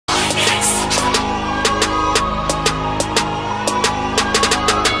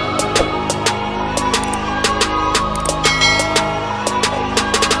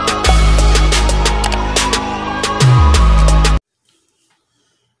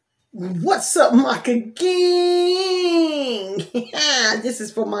What's up, Maca Gang? This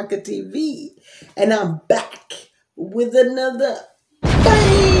is Famaca TV, and I'm back with another banger.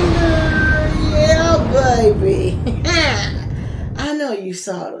 Yeah, baby. I know you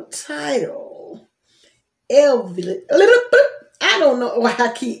saw the title. Elvis. I don't know why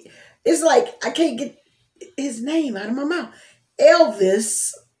it's like I can't get his name out of my mouth.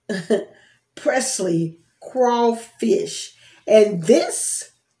 Elvis Presley Crawfish. And this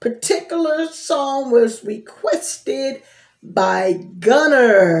particular song was requested by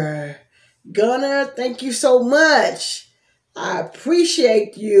Gunner. Gunner, thank you so much. I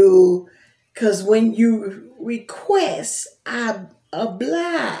appreciate you, because when you request, I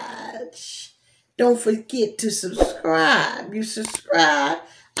oblige. Don't forget to subscribe. You subscribe,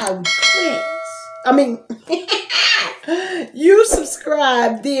 I request. You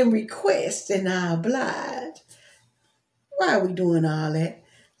subscribe, then request, and I oblige. Why are we doing all that?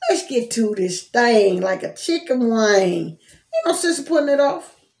 Let's get to this thing like a chicken wing. Ain't no sense of putting it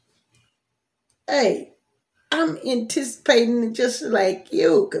off. Hey, I'm anticipating it just like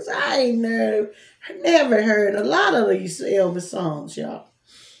you, because I never heard a lot of these Elvis songs, y'all.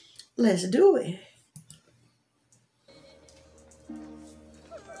 Let's do it.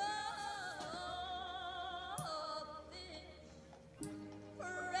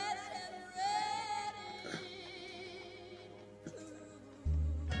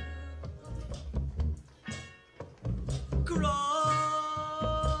 Crawfish,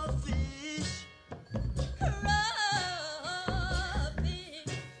 crawfish.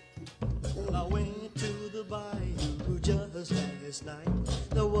 I went to the bayou just last night.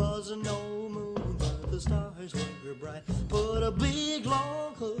 There was no moon, but the stars were bright. Put a big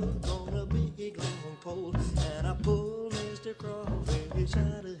long hook on a big long pole, and I pulled Mr. Crawfish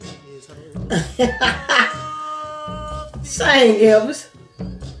out of his hole. Sing, Elvis.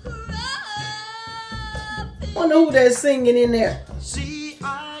 Wonder who that's singing in there. See,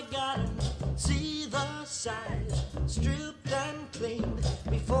 I got him. See the size, stripped and cleaned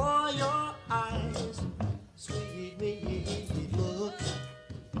before your eyes. Sweet meat, look,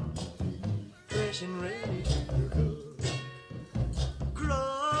 fresh and ready to cook.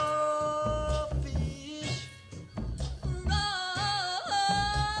 Crawfish, crawfish.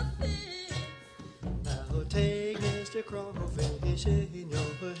 Now take Mr. Crawfish in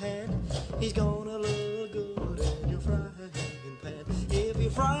your hand. He's gonna look good in your frying pan. If you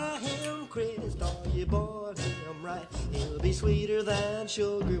fry him crisp or you boil him right, he'll be sweeter than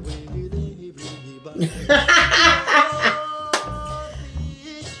sugar with every bite.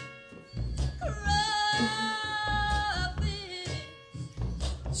 Crawfish, crawfish.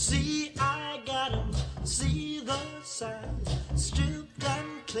 See, I got him. See the size, stripped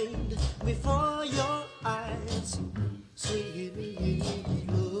and cleaned before your eyes. Sweet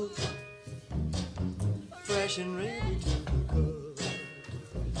look, fresh and ready to cook.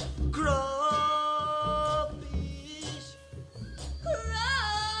 Crawfish, crawfish.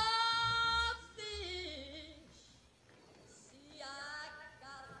 See, I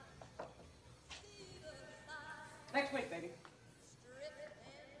got see the size. Next week, baby.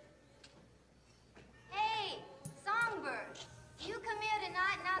 Hey, Songbird, you come here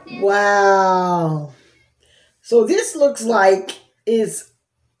tonight and out there. Wow. So this looks like it's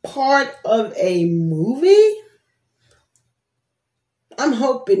part of a movie. I'm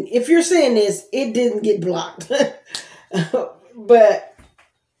hoping, if you're seeing this, it didn't get blocked. But,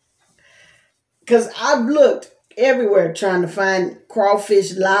 because I've looked everywhere trying to find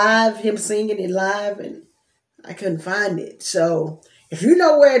Crawfish live, him singing it live, and I couldn't find it. So, if you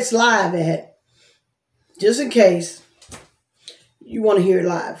know where it's live at, just in case you want to hear it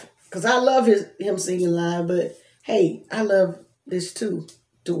live. Because I love him singing live, but hey, I love this too,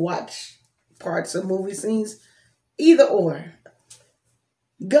 to watch parts of movie scenes. Either or.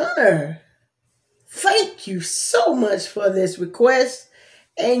 Gunner, thank you so much for this request.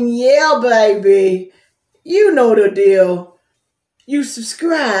 And yeah, baby, you know the deal. You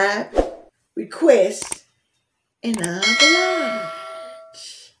subscribe, request, and I'll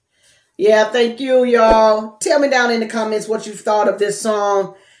oblige. Yeah, thank you, y'all. Tell me down in the comments what you thought of this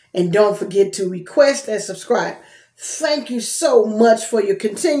song. And don't forget to request and subscribe. Thank you so much for your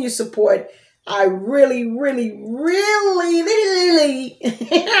continued support. I really, really, really, really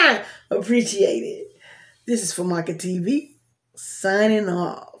appreciate it. This is Famaca TV, signing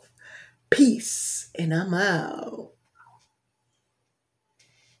off. Peace, and I'm out.